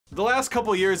The last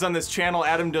couple years on this channel,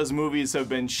 Adam Does Movies, have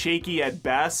been shaky at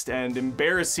best and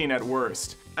embarrassing at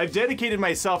worst. I've dedicated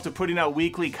myself to putting out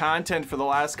weekly content for the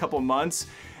last couple months,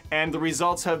 and the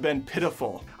results have been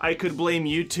pitiful. I could blame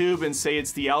YouTube and say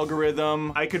it's the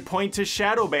algorithm. I could point to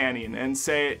shadow banning and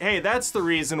say, hey, that's the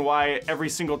reason why every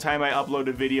single time I upload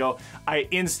a video, I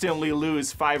instantly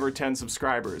lose 5 or 10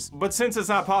 subscribers. But since it's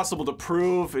not possible to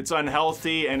prove, it's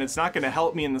unhealthy, and it's not gonna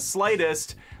help me in the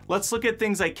slightest, let's look at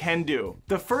things I can do.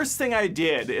 The first thing I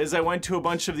did is I went to a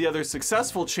bunch of the other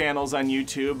successful channels on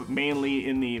YouTube, mainly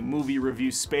in the movie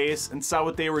review space, and saw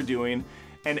what they were doing.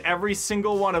 And every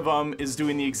single one of them is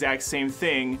doing the exact same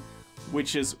thing,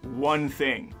 which is one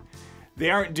thing.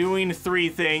 They aren't doing 3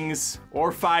 things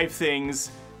or 5 things.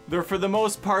 They're for the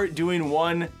most part doing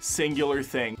one singular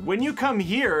thing. When you come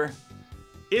here,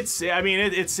 it's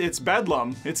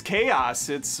bedlam, it's chaos,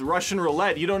 it's Russian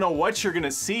roulette. You don't know what you're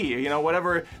gonna see. You know,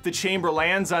 whatever the chamber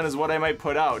lands on is what I might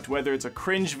put out. Whether it's a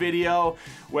cringe video,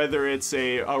 whether it's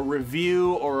a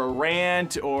review or a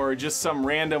rant, or just some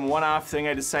random one-off thing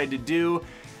I decide to do.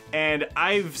 And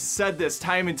I've said this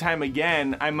time and time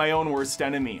again, I'm my own worst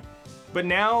enemy. But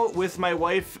now, with my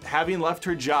wife having left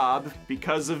her job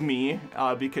because of me,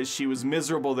 because she was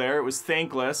miserable there, it was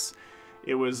thankless,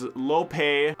 it was low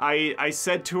pay. I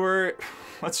said to her,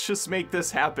 let's just make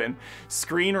this happen.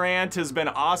 Screen Rant has been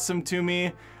awesome to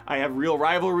me. I have real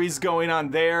rivalries going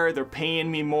on there. They're paying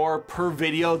me more per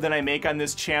video than I make on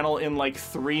this channel in like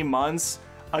 3 months.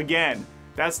 Again,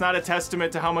 that's not a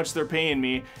testament to how much they're paying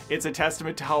me. It's a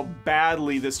testament to how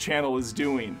badly this channel is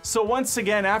doing. So once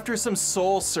again, after some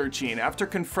soul searching, after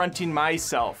confronting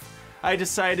myself, I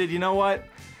decided, you know what?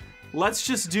 Let's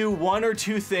just do 1 or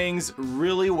 2 things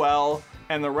really well,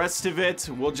 and the rest of it,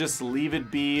 we'll just leave it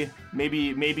be.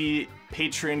 Maybe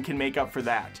Patreon can make up for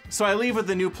that. So I leave with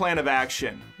a new plan of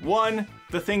action. 1,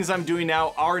 the things I'm doing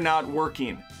now are not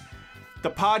working.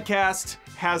 The podcast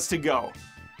has to go.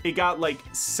 It got like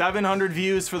 700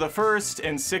 views for the first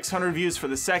and 600 views for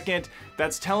the second.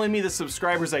 That's telling me the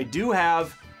subscribers I do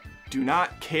have do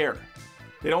not care.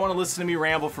 They don't want to listen to me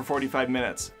ramble for 45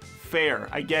 minutes. Fair,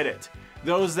 I get it.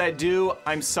 Those that do,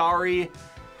 I'm sorry.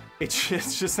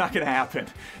 It's just not gonna happen.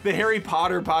 The Harry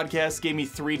Potter podcast gave me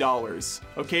 $3.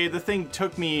 Okay, the thing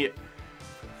took me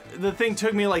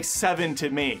like 7 to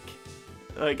make.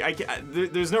 Like,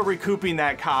 there's no recouping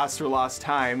that cost or lost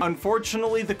time.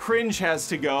 Unfortunately, the cringe has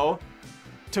to go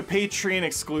to Patreon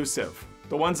exclusive.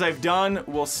 The ones I've done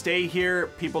will stay here.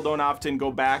 People don't often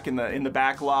go back in the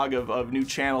backlog of new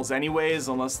channels anyways,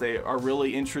 unless they are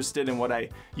really interested in what I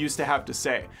used to have to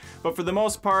say. But for the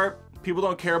most part, people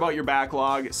don't care about your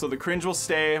backlog, so the cringe will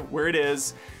stay where it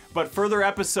is. But further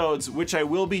episodes, which I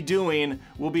will be doing,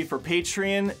 will be for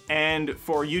Patreon and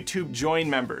for YouTube Join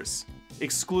members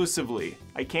exclusively.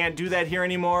 I can't do that here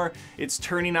anymore. It's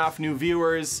turning off new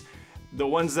viewers. The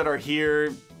ones that are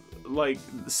here, like,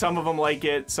 some of them like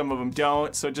it, some of them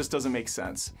don't, so it just doesn't make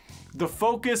sense. The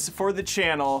focus for the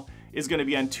channel is gonna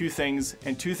be on 2 things,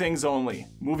 and 2 things only.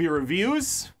 Movie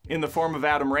reviews in the form of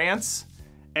Adam Rants,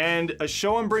 and a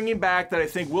show I'm bringing back that I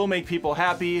think will make people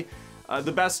happy,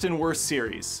 the Best and Worst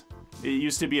series. It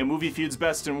used to be a Movie Feuds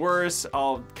Best and Worst.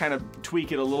 I'll kind of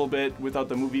tweak it a little bit without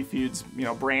the Movie Feuds,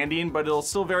 branding, but it'll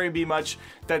still very much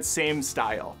that same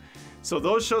style. So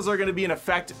those shows are gonna be in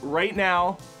effect right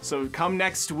now. So come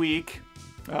next week,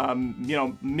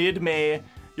 mid-May,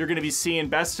 you're gonna be seeing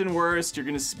Best and Worst. You're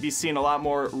gonna be seeing a lot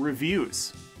more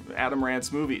reviews. Adam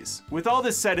Rants movies. With all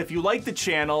this said, if you like the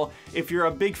channel, if you're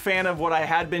a big fan of what I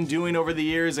had been doing over the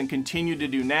years and continue to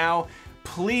do now,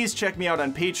 please check me out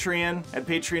on Patreon at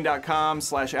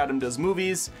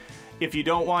patreon.com/AdamDoesMovies. If you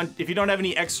don't have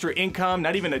any extra income,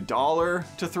 not even $1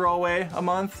 to throw away a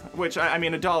month, which I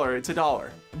mean, $1, it's $1.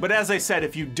 But as I said,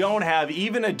 if you don't have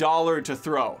even $1 to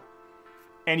throw,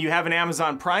 and you have an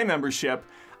Amazon Prime membership,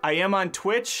 I am on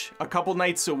Twitch a couple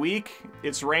nights a week.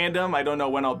 It's random, I don't know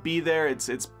when I'll be there.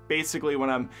 It's basically when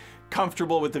I'm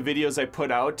comfortable with the videos I put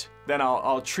out, then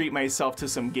I'll treat myself to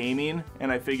some gaming,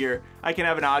 and I figure I can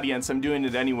have an audience, I'm doing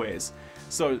it anyways.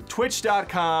 So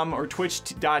twitch.com or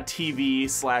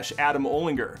twitch.tv/Adam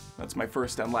Olinger. That's my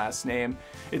first and last name.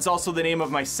 It's also the name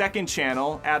of my second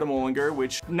channel, Adam Olinger,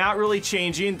 which not really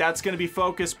changing. That's gonna be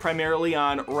focused primarily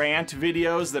on rant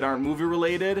videos that aren't movie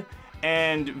related,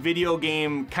 and video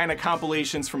game kind of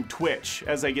compilations from Twitch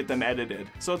as I get them edited.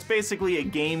 So it's basically a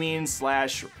gaming /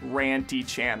 ranty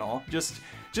channel. Just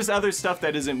just other stuff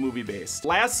that isn't movie-based.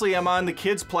 Lastly, I'm on the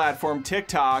kids platform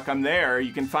TikTok. I'm there.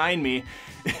 You can find me.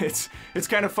 It's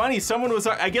kind of funny.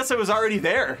 I guess I was already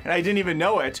there and I didn't even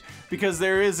know it, because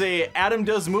there is a Adam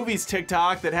Does Movies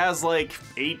TikTok that has like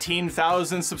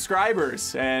 18,000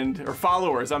 subscribers or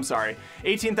followers, I'm sorry.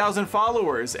 18,000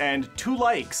 followers and 2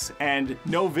 likes and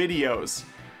no videos.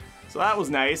 So that was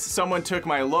nice. Someone took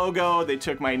my logo, they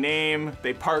took my name,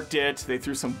 they parked it, they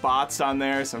threw some bots on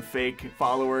there, some fake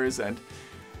followers, and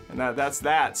that's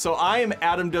that. So I am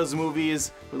Adam Does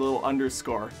Movies with a little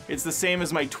underscore. It's the same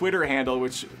as my Twitter handle,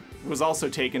 which was also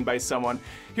taken by someone.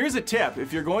 Here's a tip.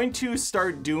 If you're going to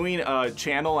start doing a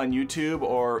channel on YouTube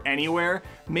or anywhere,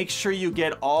 make sure you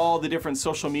get all the different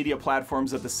social media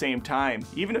platforms at the same time,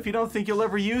 even if you don't think you'll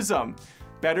ever use them.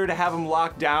 Better to have them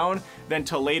locked down than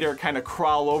to later kind of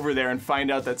crawl over there and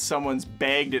find out that someone's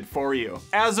bagged it for you.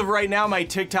 As of right now, my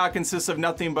TikTok consists of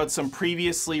nothing but some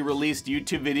previously released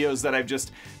YouTube videos that I've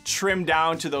just trimmed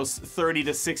down to those 30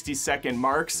 to 60 second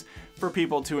marks for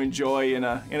people to enjoy in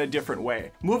a different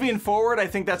way. Moving forward, I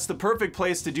think that's the perfect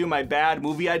place to do my bad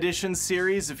movie auditions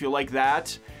series, if you like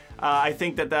that. I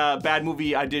think that the bad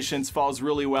movie auditions falls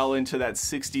really well into that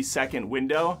 60-second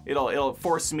window. It'll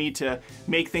force me to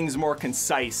make things more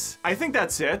concise. I think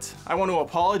that's it. I want to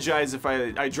apologize if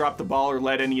I dropped the ball or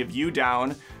let any of you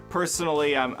down.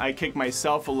 Personally, I kick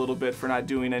myself a little bit for not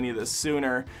doing any of this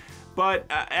sooner. But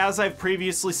as I've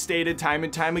previously stated time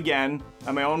and time again,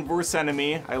 I'm my own worst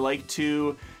enemy. I like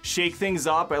to shake things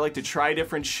up. I like to try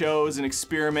different shows and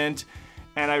experiment.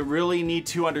 And I really need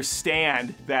to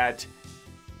understand that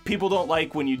people don't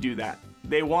like when you do that.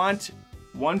 They want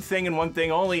one thing and one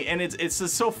thing only, and it's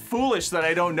just so foolish that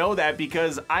I don't know that,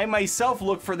 because I myself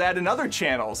look for that in other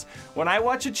channels. When I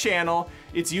watch a channel,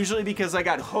 it's usually because I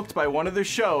got hooked by one of their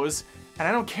shows, and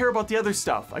I don't care about the other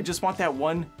stuff. I just want that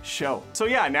one show. So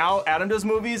yeah, now Adam Does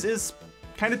Movies is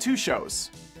kind of 2 shows.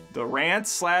 The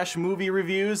rants / movie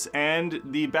reviews and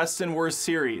the best and worst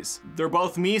series. They're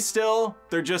both me still,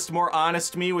 they're just more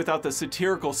honest me without the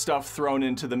satirical stuff thrown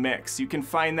into the mix. You can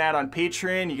find that on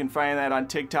Patreon, you can find that on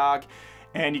TikTok,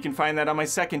 and you can find that on my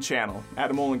second channel,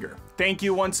 Adam Olinger. Thank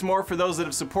you once more for those that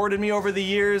have supported me over the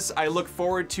years. I look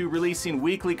forward to releasing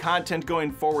weekly content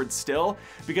going forward still,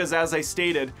 because as I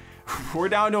stated, we're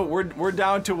down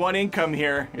to one income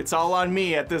here. It's all on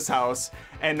me at this house,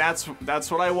 and that's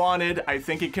what I wanted. I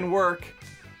think it can work.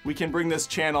 We can bring this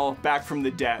channel back from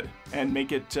the dead and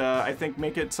make it, I think,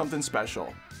 make it something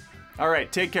special. All right,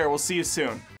 take care. We'll see you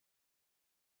soon.